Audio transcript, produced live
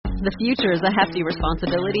The future is a hefty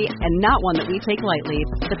responsibility and not one that we take lightly.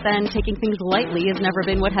 But then, taking things lightly has never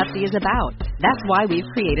been what Hefty is about. That's why we've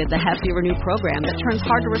created the Hefty Renew program that turns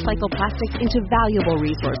hard-to-recycle plastics into valuable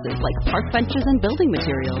resources like park benches and building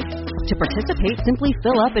materials. To participate, simply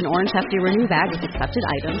fill up an orange Hefty Renew bag with accepted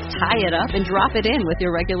items, tie it up, and drop it in with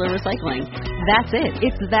your regular recycling. That's it.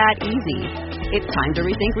 It's that easy. It's time to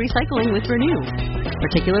rethink recycling with Renew.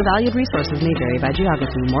 Particular valued resources may vary by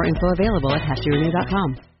geography. More info available at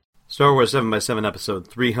heftyrenew.com. Star Wars 7x7 episode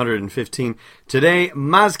 315. Today,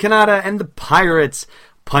 Maz Kanata and the Pirates.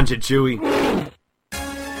 Punch it, Chewie.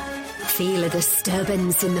 Feel a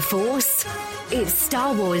disturbance in the Force? It's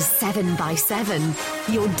Star Wars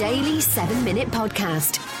 7x7, your daily 7-minute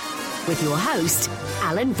podcast. With your host,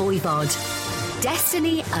 Alan Voivod.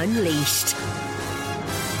 Destiny Unleashed.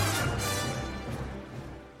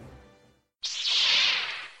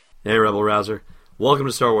 Hey, Rebel Rouser. Welcome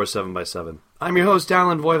to Star Wars 7x7. I'm your host,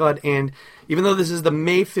 Alan Voivod, and even though this is the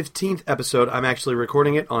May 15th episode, I'm actually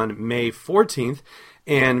recording it on May 14th,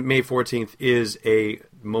 and May 14th is a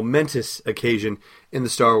momentous occasion in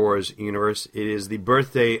the Star Wars universe. It is the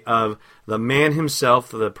birthday of the man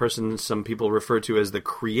himself, the person some people refer to as the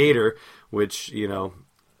creator, which, you know,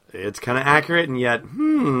 it's kind of accurate, and yet,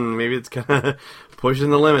 maybe it's kind of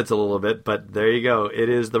pushing the limits a little bit, but there you go. It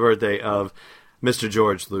is the birthday of Mr.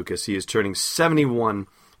 George Lucas. He is turning 71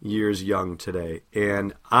 years young today,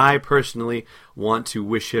 and I personally want to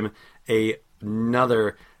wish him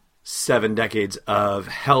another 7 decades of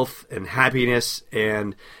health and happiness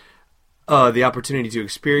and the opportunity to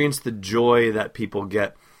experience the joy that people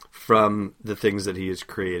get from the things that he has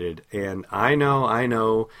created. And I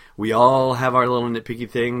know, we all have our little nitpicky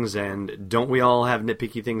things, and don't we all have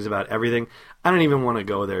nitpicky things about everything? I don't even want to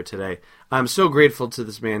go there today. I'm so grateful to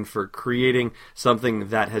this man for creating something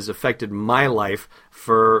that has affected my life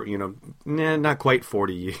for, not quite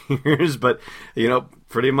 40 years, but,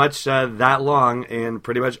 pretty much that long, and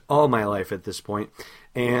pretty much all my life at this point,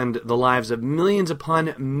 and the lives of millions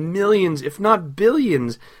upon millions, if not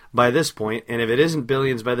billions, by this point. And if it isn't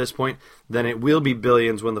billions by this point, then it will be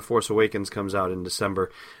billions when The Force Awakens comes out in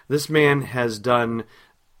December. This man has done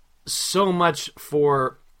so much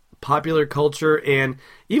for popular culture, and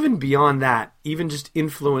even beyond that, even just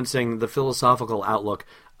influencing the philosophical outlook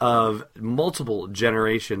of multiple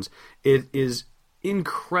generations. It is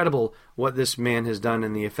incredible what this man has done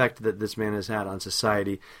and the effect that this man has had on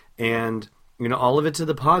society, and all of it to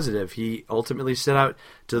the positive. He ultimately set out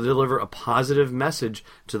to deliver a positive message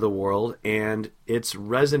to the world, and it's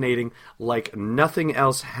resonating like nothing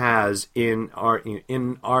else has in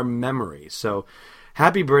our memory. So,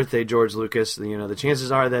 happy birthday, George Lucas. The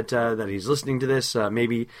chances are that he's listening to this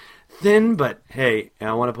maybe thin, but hey,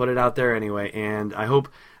 I want to put it out there anyway, and I hope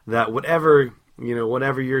that whatever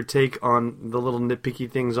your take on the little nitpicky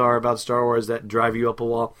things are about Star Wars that drive you up a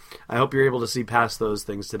wall, I hope you're able to see past those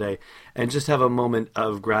things today and just have a moment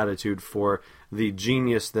of gratitude for the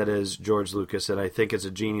genius that is George Lucas. And I think it's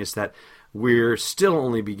a genius that we're still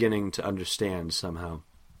only beginning to understand somehow.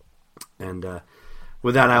 And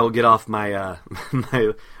with that, I will get off my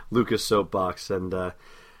my Lucas soapbox, and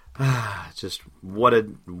just what a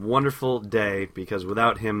wonderful day, because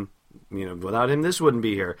without him, this wouldn't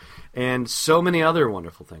be here, and so many other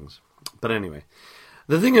wonderful things. But anyway,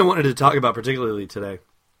 the thing I wanted to talk about particularly today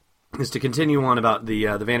is to continue on about the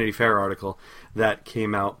Vanity Fair article that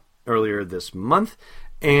came out earlier this month,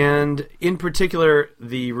 and in particular,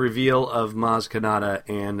 the reveal of Maz Kanata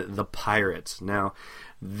and the Pirates. Now,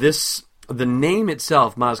 the name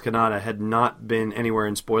itself, Maz Kanata, had not been anywhere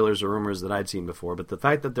in spoilers or rumors that I'd seen before, but the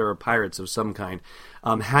fact that there are pirates of some kind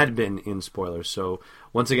had been in spoilers. So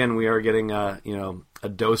once again, we are getting a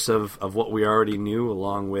dose of what we already knew,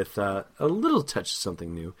 along with a little touch of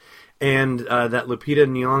something new. And that Lupita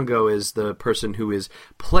Nyong'o is the person who is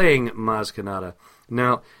playing Maz Kanata.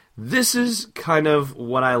 Now, this is kind of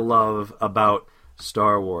what I love about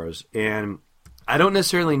Star Wars, and I don't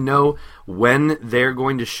necessarily know when they're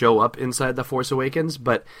going to show up inside The Force Awakens,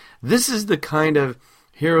 but this is the kind of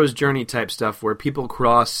hero's journey type stuff where people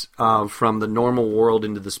cross from the normal world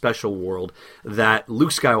into the special world that Luke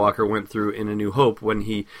Skywalker went through in A New Hope when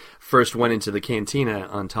he first went into the cantina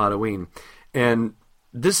on Tatooine. And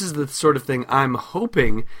this is the sort of thing I'm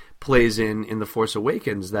hoping plays in The Force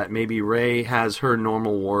Awakens, that maybe Rey has her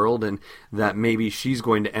normal world and that maybe she's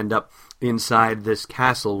going to end up inside this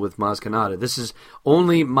castle with Maz Kanata. This is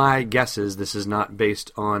only my guesses. This is not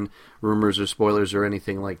based on rumors or spoilers or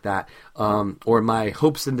anything like that, or my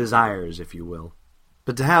hopes and desires, if you will.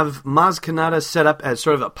 But to have Maz Kanata set up as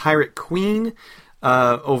sort of a pirate queen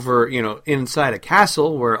over, inside a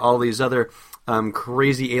castle where all these other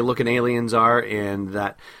crazy-looking aliens are, and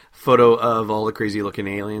that photo of all the crazy-looking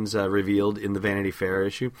aliens revealed in the Vanity Fair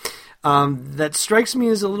issue. That strikes me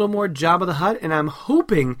as a little more Jabba the Hutt, and I'm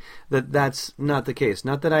hoping that that's not the case.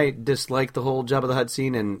 Not that I dislike the whole Jabba the Hutt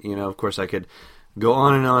scene, and, of course I could go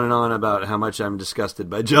on and on and on about how much I'm disgusted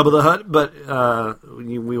by Jabba the Hutt, but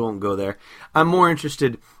we won't go there. I'm more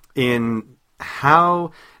interested in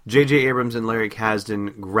how J.J. Abrams and Larry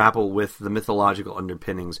Kasdan grapple with the mythological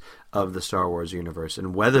underpinnings of the Star Wars universe,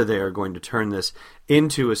 and whether they are going to turn this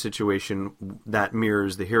into a situation that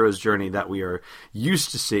mirrors the hero's journey that we are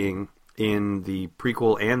used to seeing in the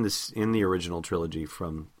prequel and in the original trilogy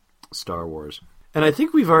from Star Wars. And I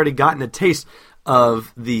think we've already gotten a taste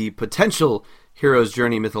of the potential hero's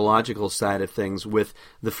journey mythological side of things with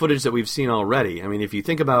the footage that we've seen already. I mean, if you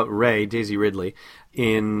think about Rey, Daisy Ridley,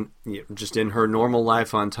 in her normal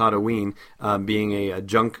life on Tatooine, being a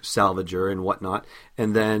junk salvager and whatnot,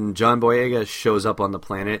 and then John Boyega shows up on the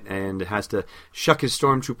planet and has to shuck his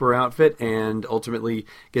stormtrooper outfit and ultimately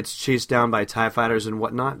gets chased down by TIE fighters and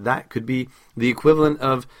whatnot, that could be the equivalent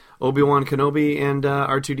of Obi-Wan Kenobi and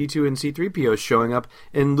R2-D2 and C-3PO showing up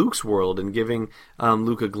in Luke's world and giving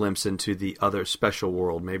Luke a glimpse into the other special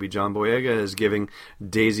world. Maybe John Boyega is giving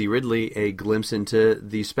Daisy Ridley a glimpse into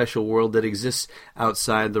the special world that exists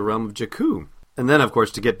outside the realm of Jakku. And then, of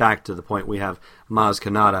course, to get back to the point, we have Maz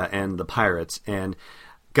Kanata and the pirates. And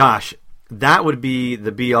gosh, that would be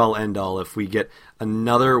the be-all, end-all if we get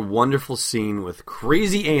another wonderful scene with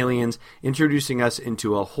crazy aliens introducing us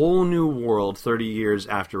into a whole new world 30 years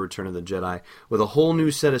after Return of the Jedi, with a whole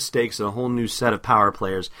new set of stakes and a whole new set of power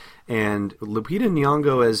players. And Lupita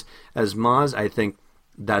Nyong'o as Maz, I think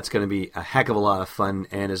that's going to be a heck of a lot of fun,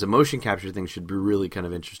 and as a motion capture thing should be really kind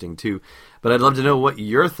of interesting too. But I'd love to know what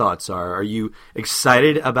your thoughts are. Are you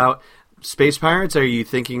excited about Space Pirates? Are you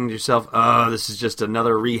thinking to yourself, oh, this is just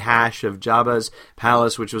another rehash of Jabba's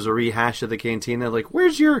palace, which was a rehash of the Cantina? Like,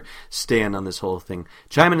 where's your stand on this whole thing?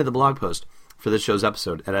 Chime into the blog post for this show's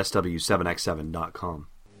episode at sw7x7.com.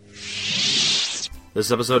 This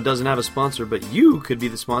episode doesn't have a sponsor, but you could be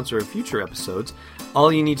the sponsor of future episodes. All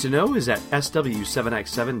you need to know is at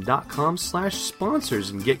sw7x7.com/sponsors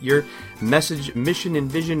and get your message, mission, and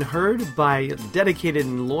vision heard by dedicated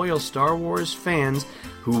and loyal Star Wars fans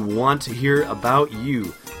who want to hear about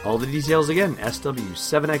you. All the details again,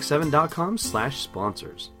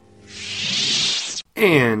 sw7x7.com/sponsors.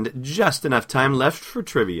 And just enough time left for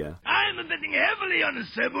trivia. I'm betting heavily on the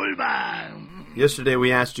Sebulba. Yesterday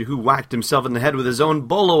we asked you who whacked himself in the head with his own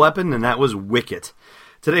bolo weapon, and that was Wicket.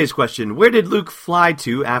 Today's question, where did Luke fly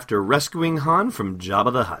to after rescuing Han from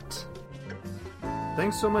Jabba the Hutt?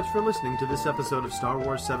 Thanks so much for listening to this episode of Star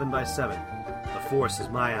Wars 7x7. The Force is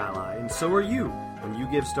my ally, and so are you, when you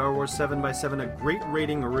give Star Wars 7x7 a great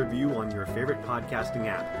rating or review on your favorite podcasting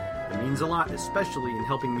app. It means a lot, especially in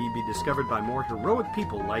helping me be discovered by more heroic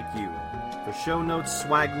people like you. For show notes,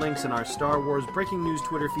 swag links, and our Star Wars breaking news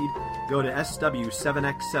Twitter feed, go to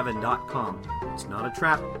sw7x7.com. It's not a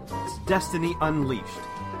trap, it's Destiny Unleashed.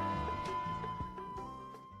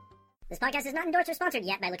 This podcast is not endorsed or sponsored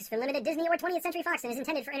yet by Lucasfilm Limited, Disney, or 20th Century Fox and is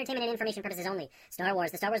intended for entertainment and information purposes only. Star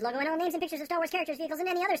Wars, the Star Wars logo, and all names and pictures of Star Wars characters, vehicles, and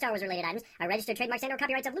any other Star Wars-related items are registered trademarks and/or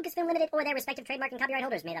copyrights of Lucasfilm Limited or their respective trademark and copyright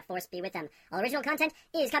holders. May the Force be with them. All original content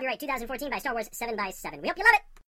is copyright 2014 by Star Wars 7x7. We hope you love it!